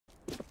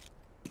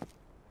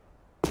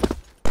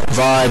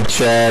Vibe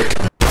check.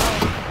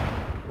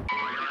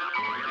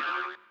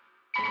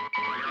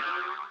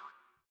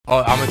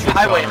 Oh, I'm a trick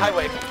Highway, shot.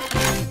 highway.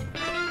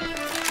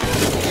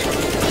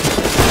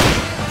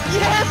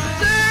 Yes,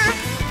 sir!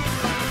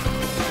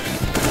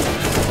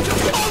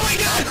 Oh my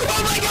god!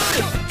 Oh my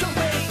god!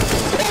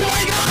 Oh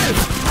my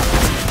god!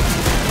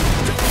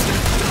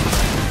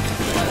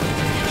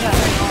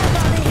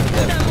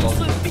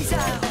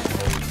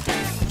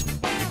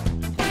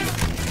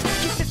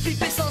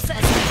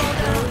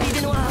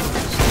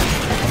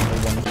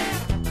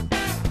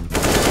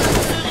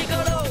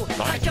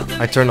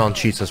 I turned on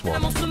cheats as well.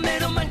 Read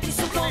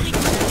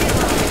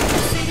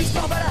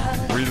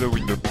the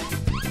window.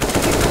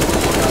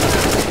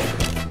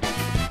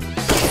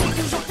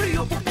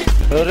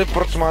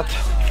 Report mat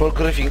for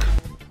griefing.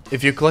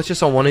 If you clutch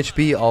us on 1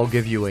 HP, I'll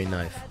give you a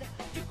knife.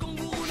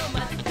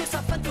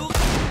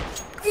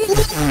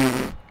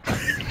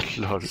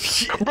 Lol.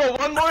 Bro,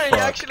 one more and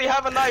you actually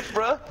have a knife,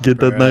 bro. Get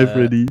that knife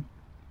ready.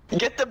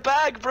 Get the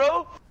bag,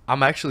 bro.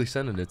 I'm actually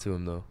sending it to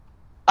him though.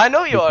 I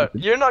know you are.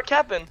 You're not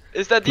capping.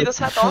 Is the Adidas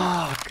hat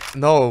on?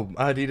 No,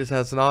 Adidas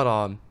hat's not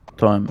on.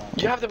 Time.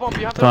 You have the bomb.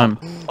 You have the Time.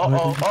 bomb.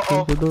 Uh-oh,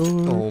 uh-oh.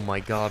 Oh my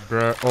god,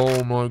 bruh.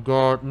 Oh my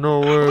god, no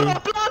way.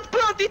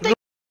 Blood, you think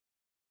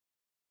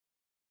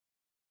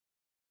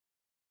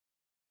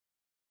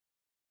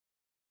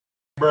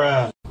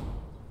Bruh.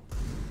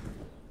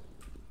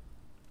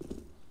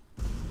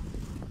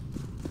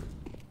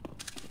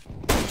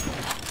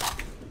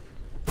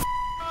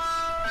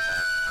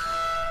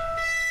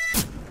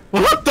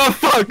 What the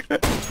fuck?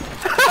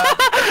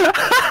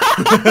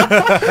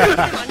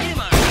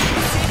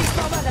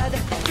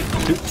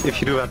 If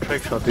you do a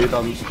trick shot, dude,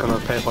 I'm gonna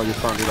pay for you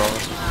 $20.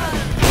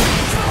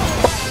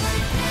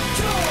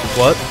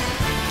 What?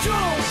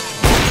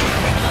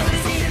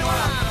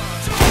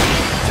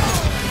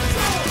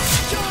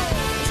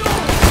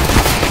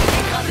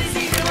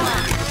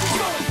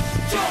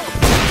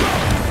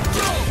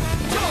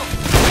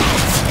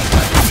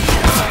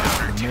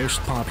 The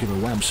most popular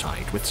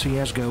website with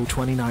CSGO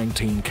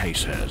 2019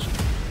 cases.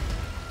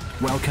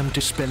 Welcome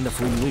to Spin the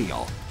Free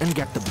Wheel and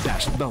get the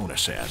best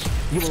bonuses.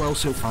 You will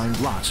also find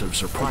lots of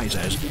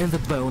surprises in the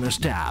bonus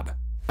tab.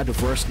 A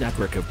diverse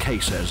network of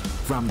cases,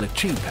 from the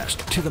cheapest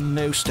to the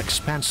most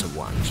expensive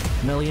ones.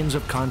 Millions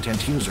of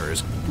content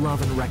users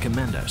love and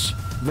recommend us.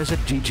 Visit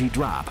GG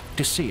Drop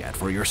to see it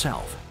for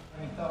yourself.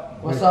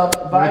 What's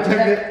up? Bye.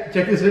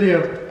 Check this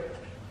video.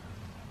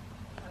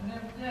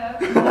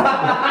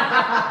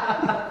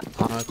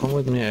 Come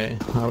with me,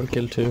 I will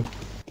kill two.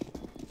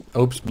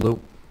 Oops, blue.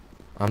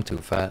 I'm too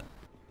fat.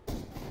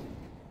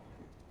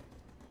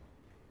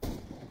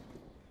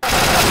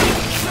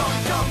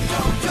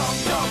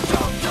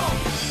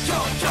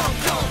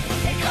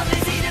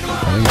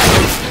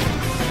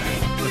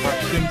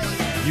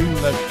 You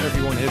let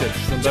everyone hit it.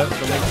 Dus dan denk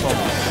ik van...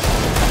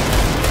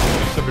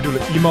 Ze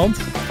bedoelen iemand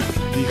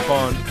die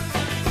gewoon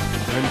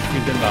hun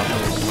vriendin laat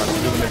lopen. Maar ze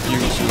bedoelen met you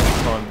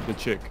gewoon de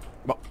chick.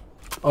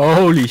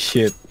 Holy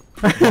shit.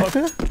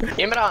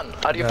 Imran,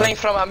 are you playing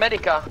from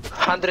America?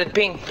 100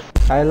 ping.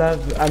 I love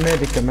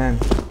America, man.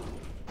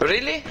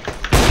 Really?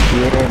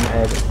 Yeah,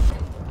 man.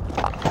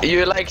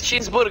 You like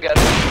cheeseburger?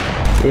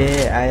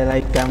 Yeah, I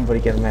like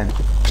hamburger, man.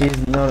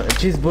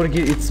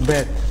 Cheeseburger, it's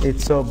bad.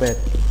 It's so bad.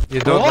 You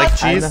don't What?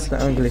 like I cheese?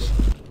 not English.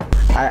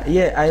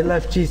 Yeah, I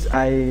love cheese.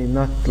 I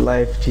not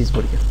like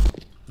cheeseburger.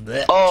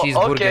 Blech, Oh,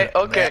 cheeseburger.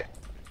 okay.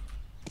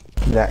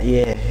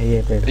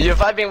 Yeah, baby. You're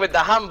vibing with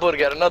the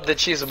hamburger, not the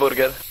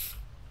cheeseburger.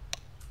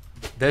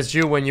 That's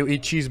you when you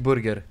eat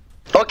cheeseburger.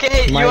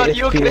 Okay, My you are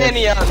FPS.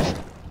 Ukrainian.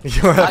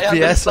 Your I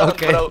FPS, understand,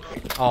 okay. bro.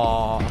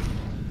 Aww.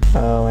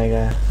 Oh my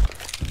god.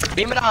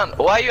 Imran,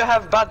 why you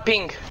have bad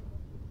ping?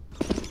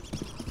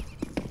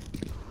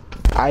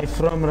 I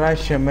from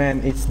Russia,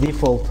 man. It's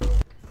default.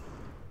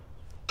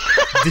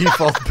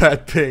 Default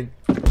bad ping.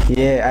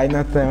 Yeah, I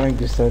not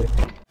English, sorry.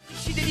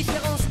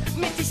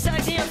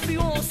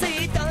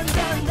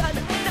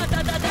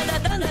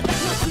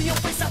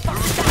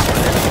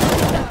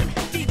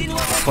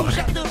 Fuck.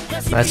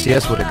 My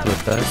CS would have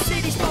clipped that.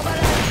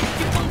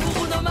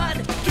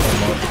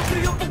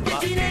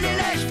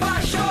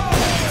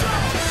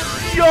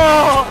 Yo!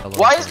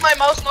 Why is my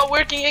mouse not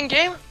working in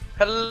game?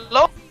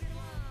 Hello?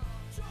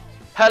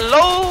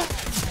 Hello?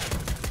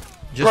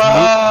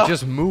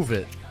 Just move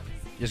it.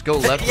 Just go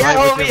left, Yeah,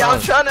 right with homie, your I'm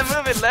mouse. trying to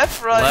move it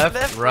left, right,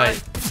 Left,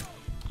 right.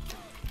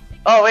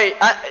 Oh wait,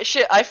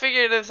 shit, I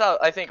figured this out.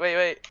 I think.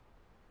 Wait.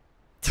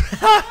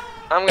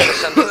 I'm gonna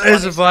send this.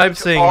 It's a funny vibe snap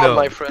to thing, all though.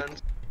 my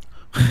friends.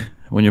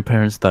 When your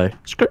parents die.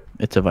 Skirt.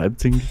 It's a vibe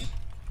thing.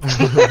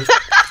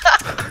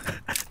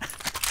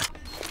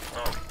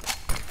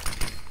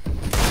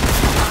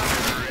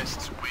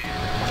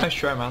 Nice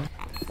try, man.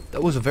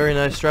 That was a very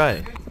nice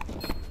try.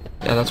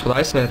 Yeah, that's what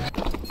I said.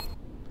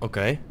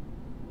 Okay.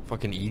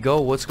 Fucking ego?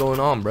 What's going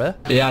on, bruh?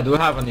 Yeah, I do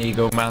have an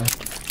ego, man.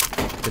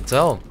 Could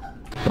tell.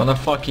 Wanna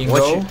fucking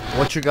go?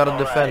 What you gotta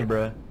defend,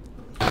 bruh?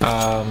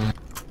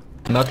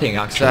 Nothing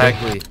actually.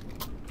 Exactly.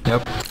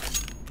 Yep.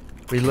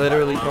 We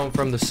literally come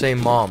from the same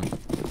mom.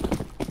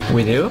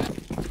 We do?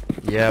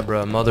 Yeah,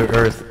 bruh. Mother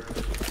Earth.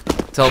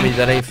 Tell me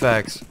that ain't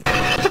facts.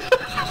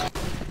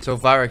 So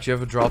Virex, you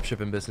have a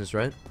dropshipping business,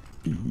 right?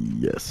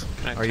 Yes.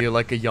 Are you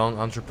like a young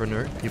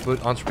entrepreneur? You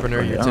put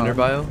entrepreneur in your Tinder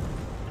bio?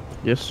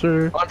 Yes,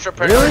 sir.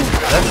 Entrepreneur. Really?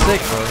 That's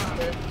sick,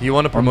 bro. Do you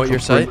want to promote your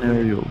site?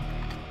 Entrepreneurial.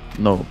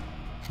 No.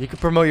 You can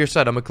promote your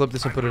site. I'm gonna clip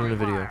this and put it in a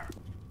video.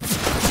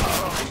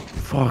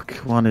 Fuck,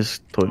 one is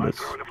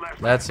toilets.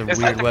 That's a It's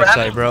weird like the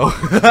website, bro.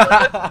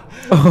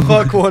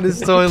 Fuck one is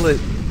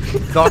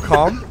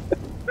toilet.com.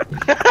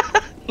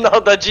 No,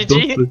 the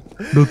GG.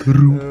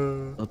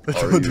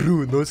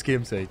 No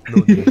scam site.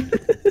 No, no.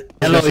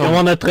 Hello, you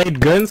wanna trade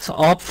guns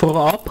up for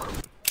up?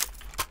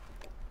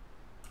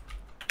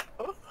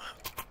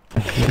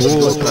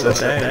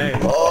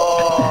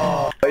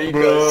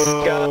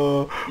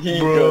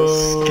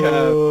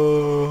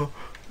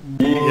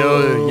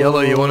 Yo,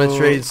 Yellow, you wanna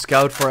trade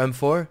Scout for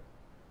M4?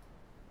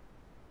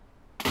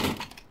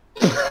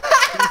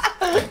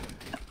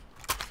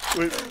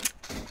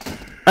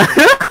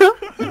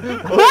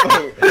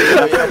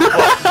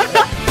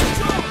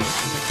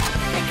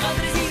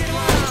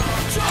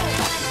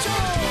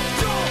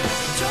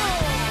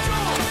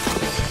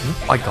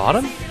 I got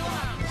him?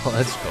 Oh,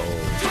 let's go.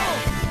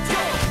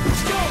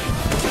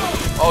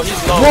 Oh,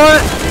 he's low.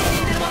 What?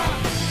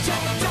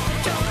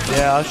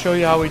 Yeah, I'll show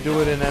you how we do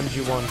it in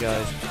MG1,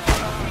 guys.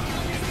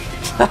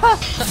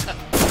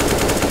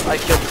 I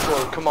killed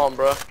Floor. Come on,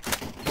 bro.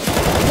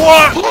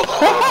 What?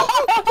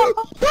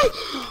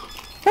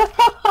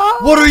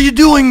 What are you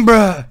doing,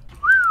 bruh?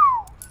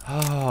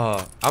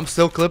 I'm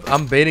still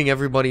I'm baiting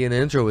everybody in the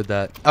intro with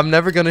that. I'm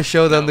never gonna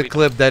show them the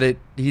clip that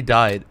he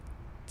died.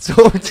 So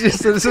it's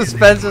just the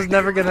suspense is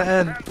never gonna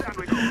end.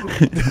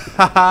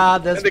 Haha,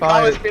 that's And the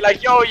fire. comments be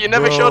like, yo, you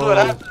never showed what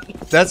happened.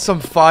 That's some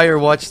fire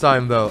watch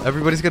time though.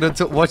 Everybody's gonna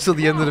watch till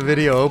the end of the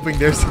video, hoping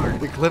there's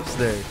the clips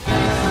there.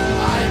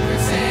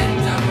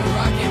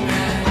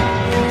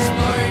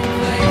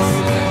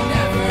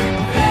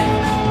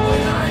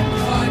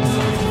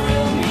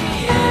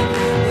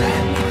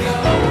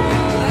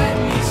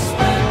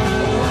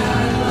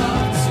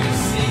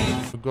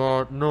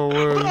 God, no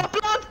way.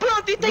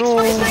 Blood, it takes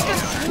 5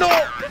 seconds. No.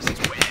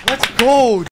 Let's go.